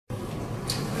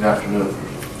Good afternoon.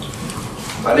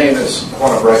 My name is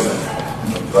Quanah Brightman.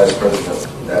 I'm Vice President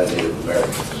of United Native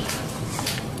Americans.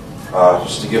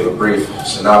 Just to give a brief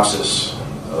synopsis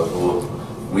of who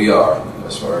we are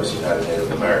as far as United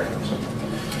Native Americans.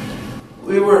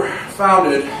 We were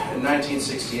founded in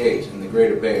 1968 in the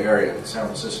Greater Bay Area in San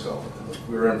Francisco.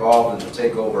 We were involved in the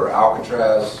takeover of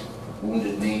Alcatraz,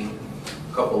 Wounded Knee,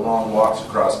 a couple long walks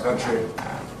across country.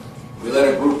 We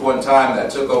led a group one time that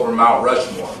took over Mount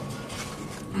Rushmore.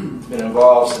 Been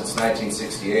involved since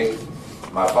 1968.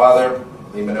 My father,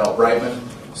 Brightman,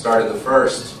 started the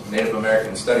first Native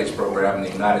American Studies program in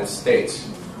the United States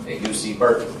at UC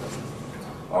Berkeley,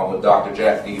 along with Dr.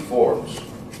 Jack D. Forbes.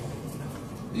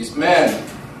 These men,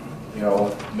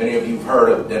 many of you have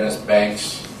heard of Dennis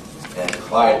Banks and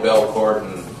Clyde Belcourt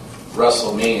and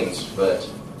Russell Means, but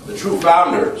the true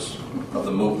founders of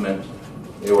the movement,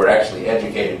 they were actually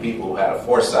educated people who had a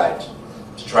foresight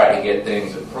to try to get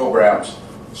things and programs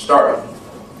started.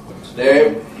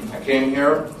 Today, I came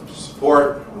here to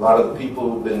support a lot of the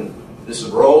people who've been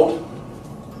disenrolled,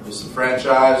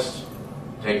 disenfranchised,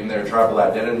 taking their tribal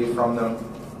identity from them.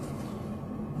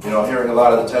 Hearing a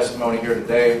lot of the testimony here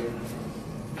today,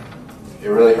 it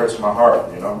really hurts my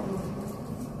heart, It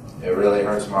really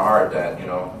hurts my heart that,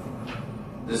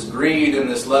 this greed and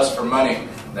this lust for money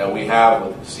that we have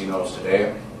with casinos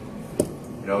today,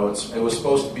 it was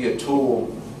supposed to be a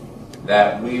tool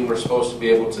that we were supposed to be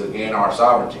able to gain our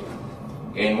sovereignty,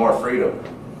 gain more freedom.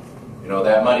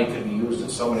 That money could be used in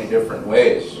so many different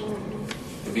ways.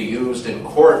 It could be used in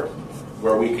court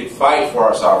where we could fight for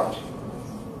our sovereignty.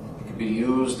 It could be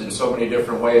used in so many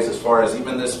different ways as far as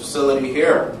even this facility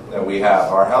here that we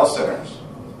have, our health centers.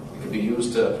 It could be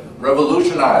used to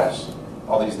revolutionize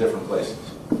all these different places.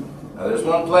 Now there's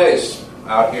one place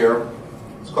out here,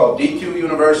 it's called DQ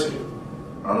University.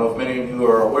 I don't know if many of you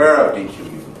are aware of DQU.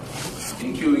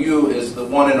 DQU is the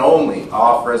one and only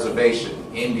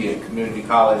off-reservation Indian community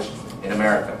college in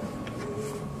America.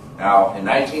 Now, in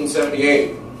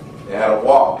 1978, they had a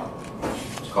walk.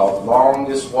 It's called the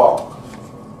Longest Walk.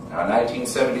 Now, in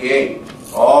 1978,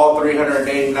 all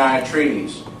 389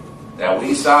 treaties that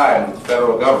we signed with the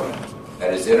federal government,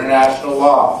 that is international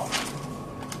law,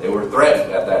 they were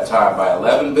threatened at that time by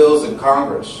 11 bills in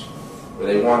Congress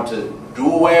where they wanted to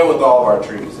do away with all of our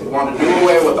treaties. They wanted to do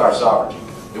away with our sovereignty.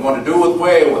 They want to do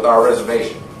away with our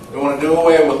reservation. They want to do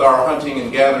away with our hunting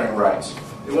and gathering rights.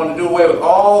 They want to do away with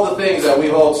all the things that we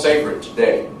hold sacred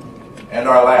today and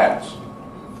our lands.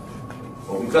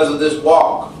 Well, because of this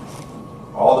walk,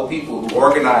 all the people who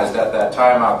organized at that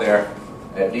time out there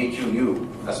at DQU,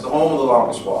 that's the home of the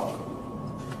Longest Walk.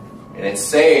 And it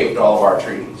saved all of our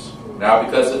treaties. Now,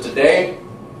 because of today,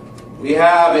 we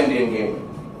have Indian gaming.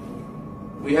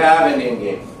 We have Indian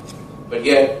gaming. But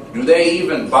yet, do they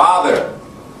even bother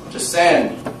to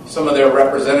send some of their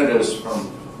representatives from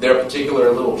their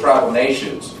particular little tribal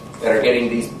nations that are getting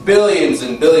these billions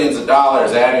and billions of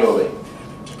dollars annually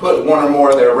to put one or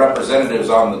more of their representatives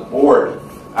on the board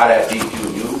out at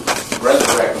DQU,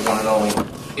 resurrect the one and only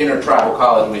intertribal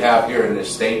college we have here in this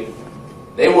state?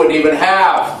 They wouldn't even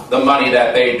have the money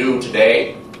that they do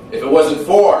today if it wasn't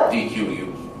for DQU.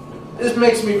 This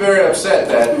makes me very upset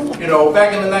that,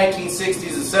 back in the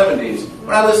 1960s and 70s,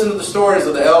 when I listened to the stories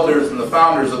of the elders and the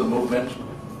founders of the movement,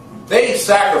 they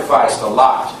sacrificed a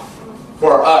lot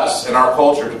for us and our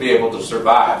culture to be able to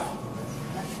survive.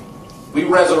 We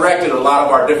resurrected a lot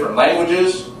of our different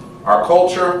languages, our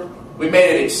culture. We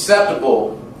made it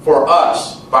acceptable for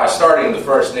us by starting the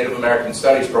first Native American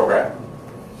Studies program.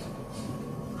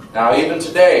 Now, even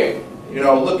today,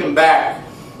 looking back,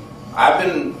 I've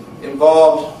been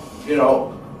involved,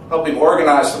 helping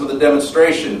organize some of the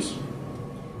demonstrations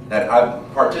that I've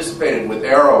participated with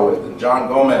AIRRO with, and John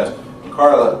Gomez and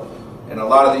Carla and a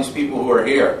lot of these people who are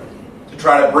here to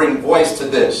try to bring voice to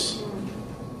this.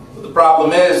 But the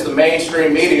problem is the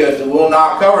mainstream media will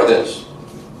not cover this.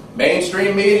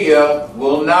 Mainstream media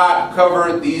will not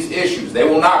cover these issues. They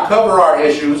will not cover our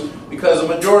issues because the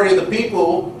majority of the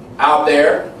people out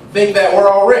there think that we're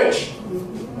all rich.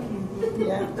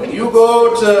 When you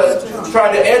go to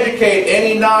try to educate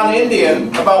any non-Indian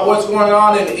about what's going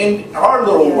on in our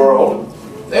little world,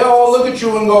 they all look at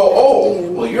you and go,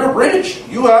 oh, well, you're rich.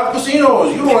 You have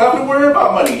casinos. You don't have to worry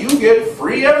about money. You get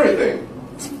free everything.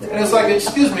 And it's like,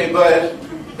 excuse me, but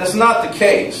that's not the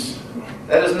case.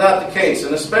 That is not the case.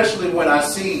 And especially when I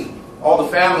see all the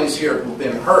families here who've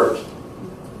been hurt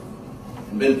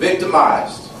and been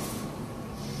victimized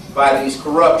by these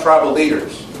corrupt tribal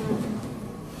leaders.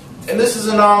 And this is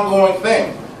an ongoing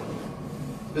thing.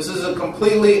 This is a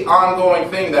completely ongoing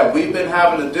thing that we've been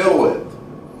having to deal with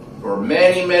for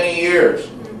many, many years.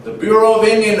 The Bureau of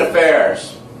Indian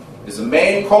Affairs is the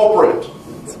main main culprit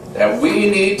that we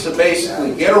need to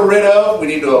basically get rid of. We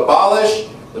need to abolish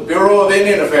the Bureau of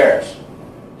Indian Affairs.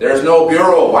 There's no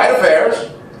Bureau of White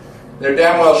Affairs. There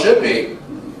damn well should be.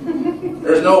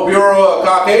 There's no Bureau of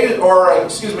Caucasian,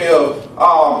 of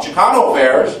Chicano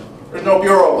Affairs. There's no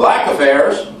Bureau of Black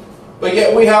Affairs. But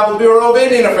yet we have the Bureau of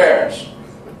Indian Affairs.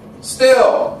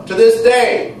 Still, to this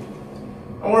day,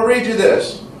 I want to read you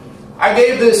this. I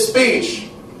gave this speech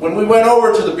when we went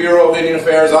over to the Bureau of Indian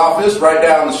Affairs office right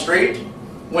down the street.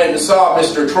 Went and saw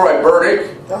Mr. Troy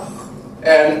Burdick,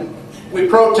 and we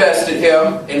protested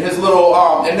him in his little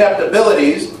inept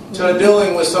abilities to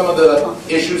dealing with some of the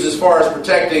issues as far as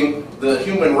protecting the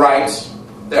human rights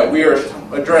that we are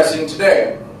addressing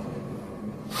today.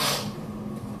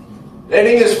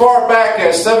 Dating as far back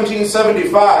as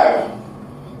 1775,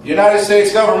 the United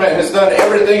States government has done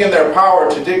everything in their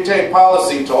power to dictate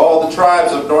policy to all the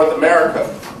tribes of North America.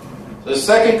 The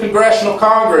Second Congressional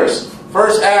Congress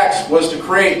first act was to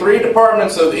create 3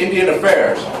 departments of Indian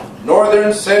Affairs: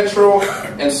 Northern, Central,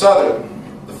 and Southern.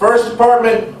 The first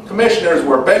department commissioners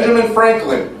were Benjamin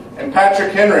Franklin and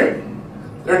Patrick Henry.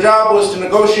 Their job was to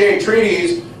negotiate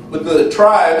treaties with the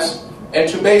tribes and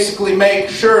to basically make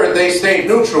sure they stayed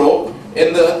neutral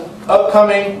in the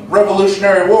upcoming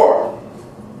Revolutionary War.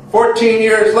 14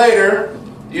 years later,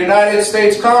 the United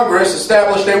States Congress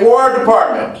established a War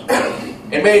Department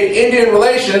and made Indian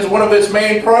relations one of its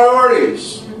main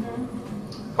priorities.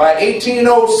 By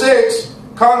 1806,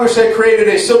 Congress had created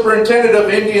a superintendent of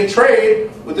Indian trade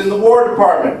within the War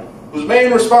Department, whose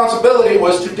main responsibility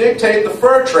was to dictate the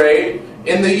fur trade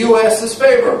in the U.S.'s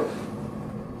favor.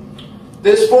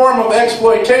 This form of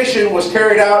exploitation was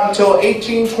carried out until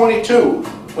 1822,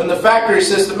 when the factory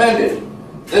system ended.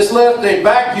 This left a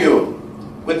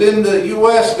vacuum within the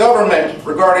U.S. government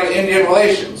regarding Indian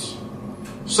relations.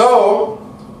 So,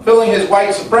 filling his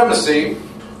white supremacy,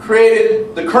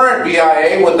 created the current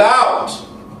BIA without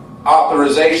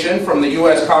authorization from the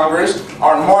U.S. Congress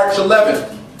on March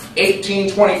 11,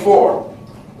 1824.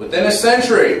 Within a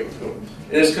century,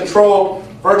 it has controlled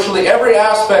virtually every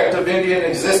aspect of Indian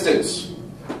existence.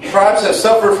 Tribes have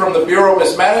suffered from the Bureau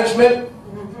mismanagement,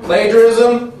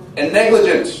 plagiarism, and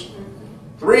negligence.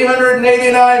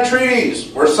 389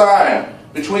 treaties were signed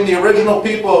between the original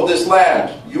people of this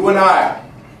land, you and I,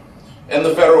 and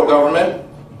the federal government.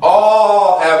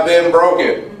 All have been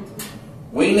broken.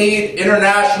 We need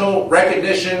international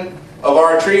recognition of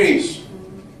our treaties.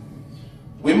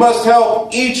 We must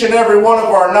help each and every one of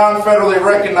our non-federally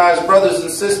recognized brothers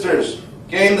and sisters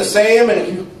gain the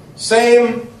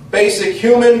same basic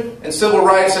human and civil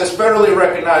rights as federally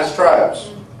recognized tribes.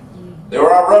 There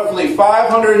are roughly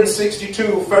 562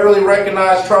 federally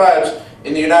recognized tribes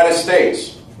in the United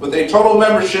States, with a total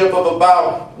membership of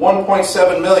about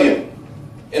 1.7 million.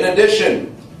 In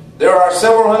addition, there are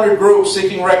several hundred groups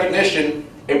seeking recognition,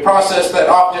 a process that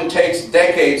often takes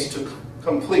decades to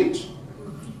complete.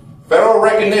 Federal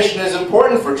recognition is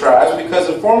important for tribes because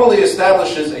it formally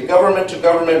establishes a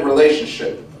government-to-government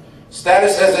relationship.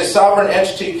 Status as a sovereign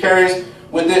entity carries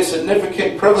with it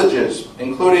significant privileges,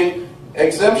 including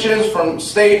exemptions from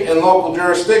state and local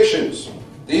jurisdictions.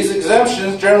 These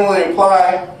exemptions generally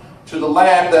apply to the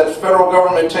land that the federal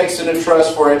government takes into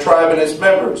trust for a tribe and its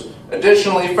members.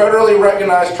 Additionally, federally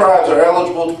recognized tribes are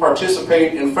eligible to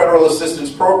participate in federal assistance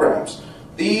programs.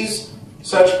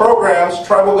 Such programs,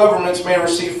 tribal governments may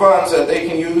receive funds that they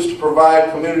can use to provide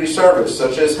community service,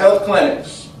 such as health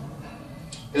clinics.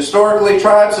 Historically,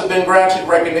 tribes have been granted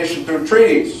recognition through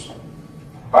treaties,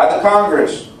 by the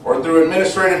Congress, or through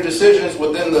administrative decisions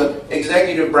within the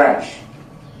executive branch.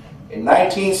 In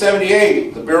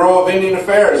 1978, the Bureau of Indian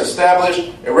Affairs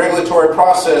established a regulatory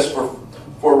process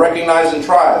for recognizing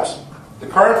tribes. The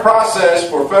current process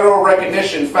for federal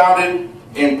recognition founded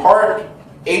in Part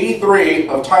 83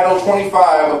 of Title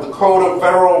 25 of the Code of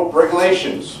Federal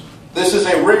Regulations. This is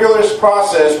a rigorous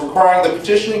process requiring the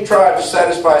petitioning tribe to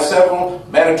satisfy several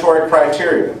mandatory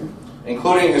criteria,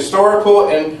 including historical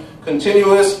and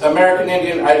continuous American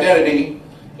Indian identity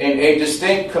in a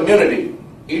distinct community.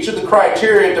 Each of the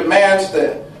criteria demands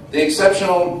that the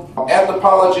exceptional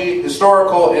anthropology,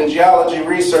 historical, and geology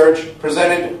research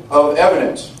presented of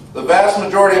evidence. The vast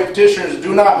majority of petitioners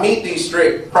do not meet these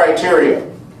strict criteria,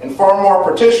 and far more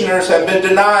petitioners have been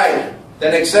denied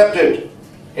than accepted.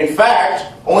 In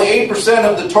fact, only 8%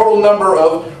 of the total number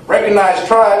of recognized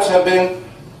tribes have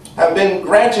been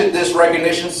granted this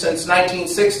recognition since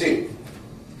 1960.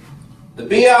 The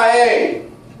BIA,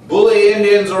 bully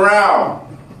Indians around,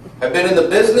 have been in the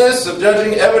business of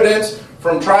judging evidence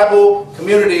from tribal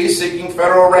communities seeking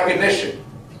federal recognition.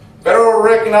 Federal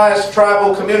recognized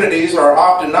tribal communities are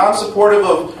often non-supportive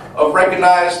of of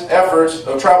recognized efforts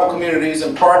of tribal communities,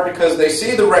 in part because they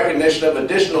see the recognition of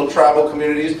additional tribal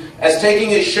communities as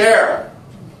taking a share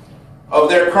of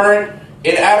their current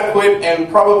inadequate and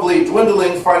probably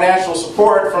dwindling financial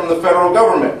support from the federal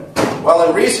government. While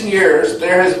in recent years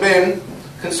there has been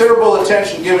considerable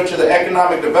attention given to the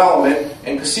economic development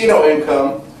and casino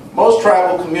income, most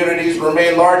tribal communities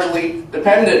remain largely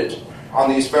dependent on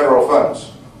these federal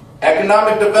funds.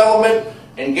 Economic development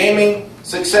and gaming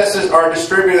successes are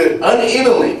distributed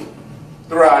unevenly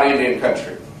throughout Indian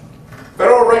country.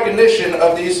 Federal recognition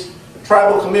of these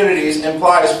tribal communities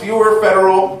implies fewer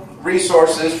federal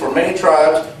resources for many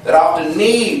tribes that often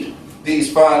need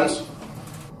these funds.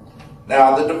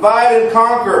 Now, the divide and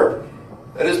conquer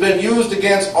that has been used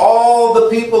against all the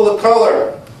people of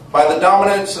color by the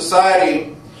dominant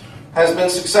society has been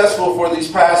successful for these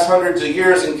past hundreds of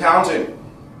years and counting.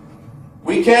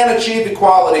 We can achieve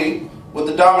equality with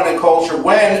the dominant culture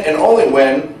when, and only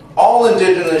when, all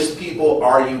indigenous people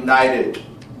are united.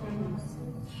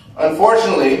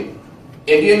 Unfortunately,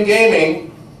 Indian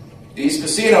gaming, these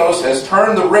casinos, has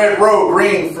turned the red road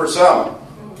green for some.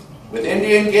 With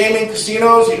Indian gaming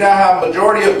casinos, you now have a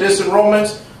majority of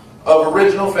disenrollments of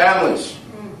original families,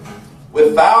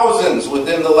 with thousands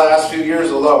within the last few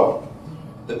years alone.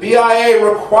 The BIA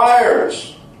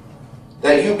requires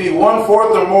that you be 1/4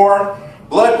 or more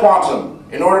blood quantum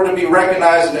in order to be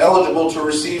recognized and eligible to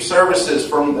receive services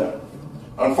from them.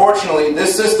 Unfortunately,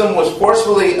 this system was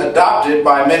forcefully adopted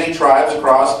by many tribes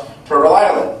across Turtle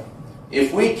Island.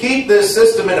 If we keep this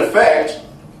system in effect,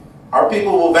 our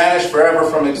people will vanish forever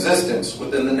from existence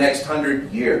within the next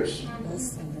 100 years.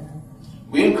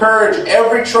 We encourage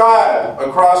every tribe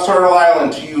across Turtle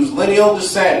Island to use lineal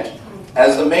descent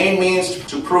as the main means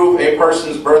to prove a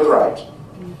person's birthright.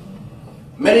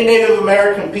 Many Native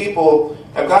American people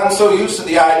have gotten so used to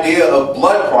the idea of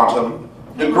blood quantum,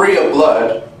 degree of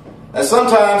blood, that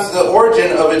sometimes the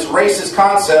origin of its racist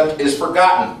concept is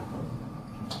forgotten.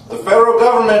 The federal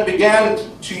government began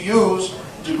to use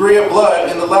degree of blood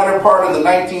in the latter part of the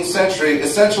 19th century,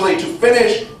 essentially to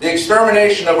finish the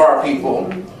extermination of our people.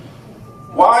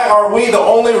 Why are we the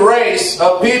only race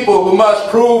of people who must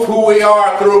prove who we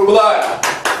are through blood?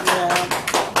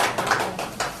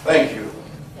 Thank you.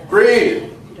 Greed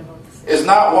is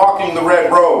not walking the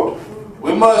red road.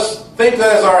 We must think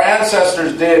as our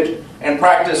ancestors did and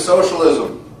practice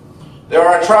socialism. There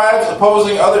are tribes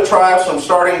opposing other tribes from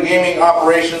starting gaming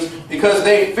operations because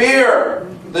they fear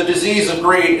the disease of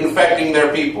greed infecting their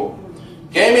people.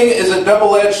 Gaming is a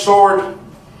double-edged sword,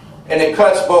 and it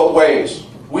cuts both ways.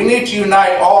 We need to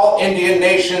unite all Indian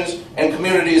nations and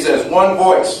communities as one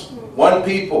voice, one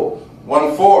people,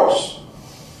 one force.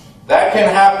 That can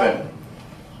happen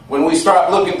when we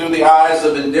start looking through the eyes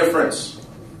of indifference,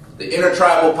 the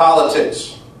intertribal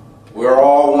politics. We are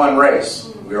all one race.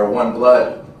 We are one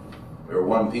blood. We are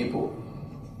one people.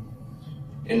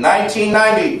 In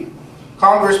 1990,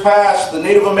 Congress passed the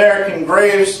Native American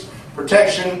Graves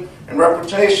Protection and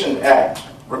Reputation Act,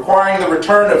 requiring the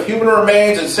return of human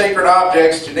remains and sacred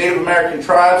objects to Native American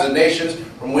tribes and nations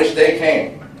from which they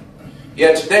came.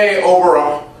 Yet today, over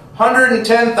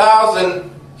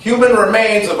 110,000 human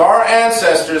remains of our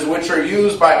ancestors, which are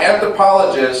used by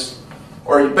anthropologists,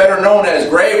 or better known as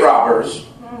grave robbers,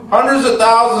 hundreds of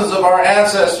thousands of our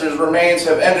ancestors' remains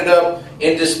have ended up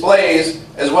in displays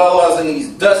as well as in these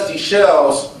dusty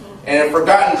shelves and in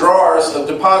forgotten drawers of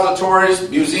depositories,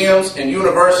 museums, and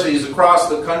universities across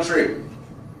the country.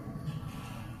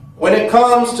 When it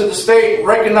comes to the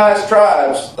state-recognized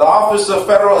tribes, the Office of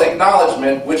Federal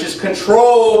Acknowledgement, which is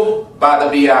controlled by the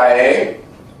BIA,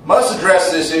 must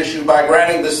address this issue by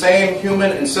granting the same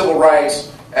human and civil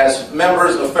rights as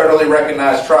members of federally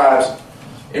recognized tribes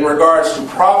in regards to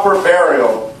proper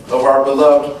burial of our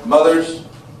beloved mothers,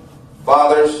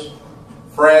 fathers,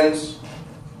 friends,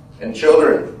 and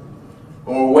children,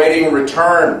 when we're waiting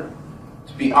return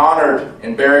to be honored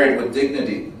and buried with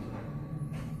dignity.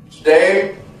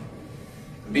 Today,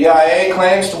 the BIA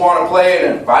claims to want to play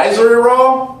an advisory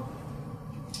role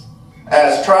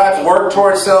as tribes work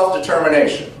towards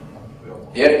self-determination.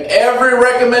 Yet every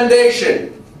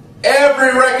recommendation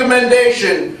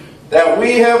that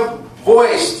we have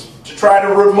voiced to try to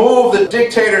remove the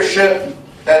dictatorship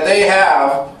that they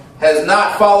have has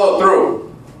not followed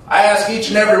through. I ask each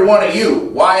and every one of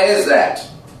you, why is that?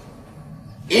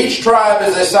 Each tribe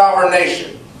is a sovereign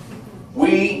nation.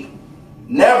 We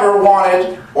never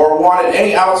wanted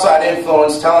any outside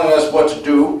influence telling us what to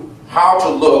do, how to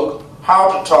look, how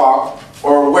to talk,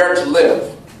 or where to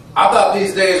live. I thought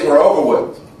these days were over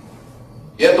with.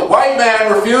 Yet the white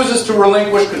man refuses to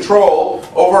relinquish control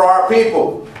over our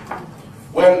people.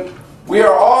 When We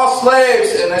are all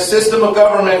slaves in a system of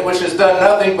government which has done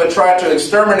nothing but try to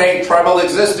exterminate tribal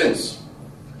existence.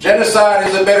 Genocide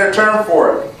is a better term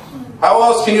for it. How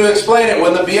else can you explain it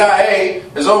when the BIA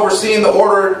has overseen the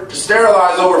order to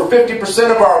sterilize over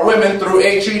 50% of our women through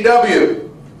HEW?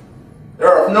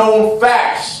 There are known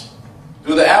facts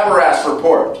through the AIRRO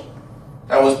report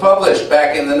that was published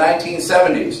back in the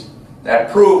 1970s that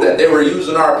proved that they were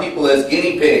using our people as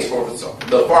guinea pigs for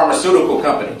the pharmaceutical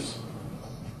companies.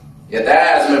 Yet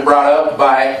that hasn't been brought up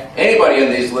by anybody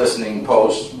in these listening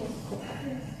posts.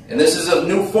 And this is a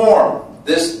new form,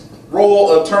 this role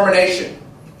of termination,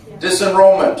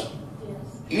 disenrollment.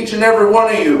 Each and every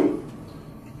one of you,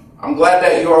 I'm glad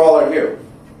that you all are here,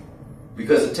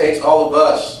 because it takes all of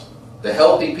us, the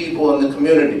healthy people in the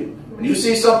community. When you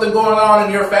see something going on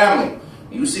in your family,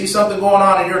 you see something going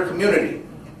on in your community,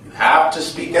 you have to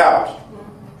speak out.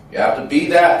 You have to be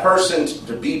that person,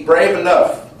 to be brave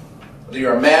enough. Whether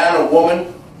you're a man, a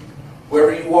woman,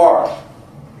 whoever you are,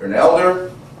 you're an elder,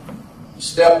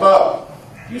 step up.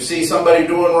 You see somebody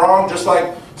doing wrong, just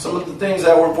like some of the things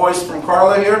that were voiced from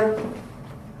Carla here.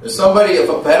 If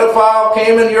a pedophile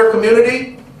came into your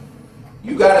community,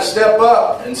 you got to step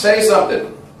up and say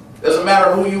something. Doesn't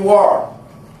matter who you are.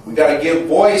 We got to give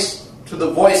voice to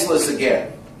the voiceless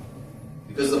again.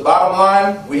 Because the bottom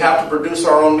line, we have to produce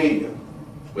our own media.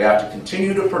 We have to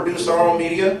continue to produce our own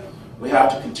media. We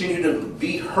have to continue to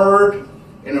be heard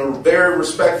in a very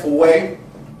respectful way.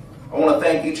 I want to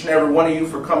thank each and every one of you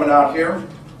for coming out here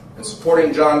and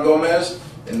supporting John Gomez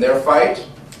in their fight.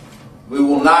 We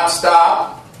will not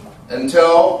stop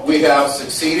until we have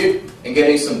succeeded in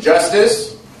getting some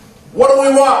justice. What do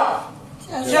we want?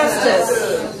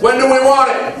 Justice. When do we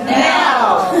want it?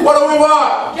 Now. What do we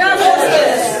want?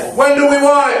 Justice. When do we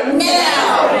want it?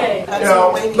 Now. You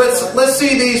know, let's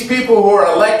see these people who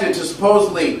are elected to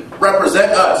supposedly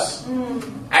represent us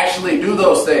actually do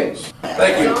those things.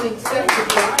 Thank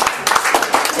you.